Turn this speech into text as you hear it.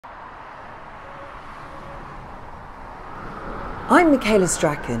I'm Michaela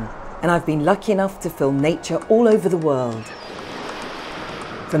Strachan, and I've been lucky enough to film nature all over the world.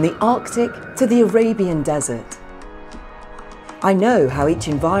 From the Arctic to the Arabian desert. I know how each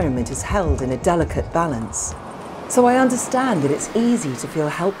environment is held in a delicate balance, so I understand that it's easy to feel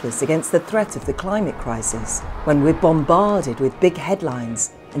helpless against the threat of the climate crisis when we're bombarded with big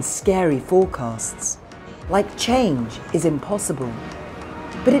headlines and scary forecasts. Like change is impossible.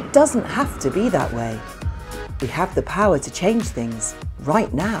 But it doesn't have to be that way. We have the power to change things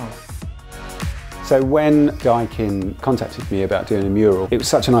right now. So when Daikin contacted me about doing a mural, it was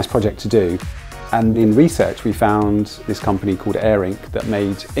such a nice project to do. And in research, we found this company called Air Ink that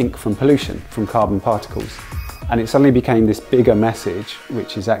made ink from pollution, from carbon particles. And it suddenly became this bigger message,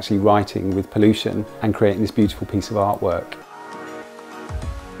 which is actually writing with pollution and creating this beautiful piece of artwork.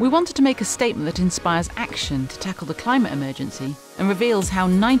 We wanted to make a statement that inspires action to tackle the climate emergency and reveals how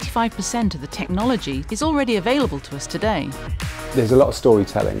 95% of the technology is already available to us today. There's a lot of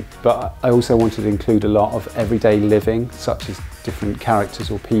storytelling, but I also wanted to include a lot of everyday living, such as different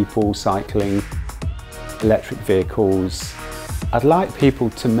characters or people, cycling, electric vehicles. I'd like people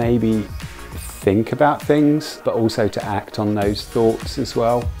to maybe think about things, but also to act on those thoughts as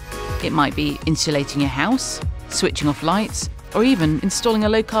well. It might be insulating your house, switching off lights, or even installing a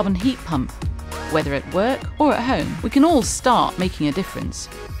low-carbon heat pump. Whether at work or at home, we can all start making a difference.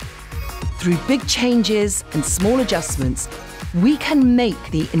 Through big changes and small adjustments, we can make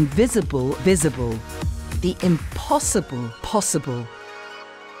the invisible visible, the impossible possible.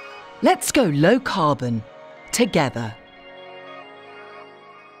 Let's go low carbon together.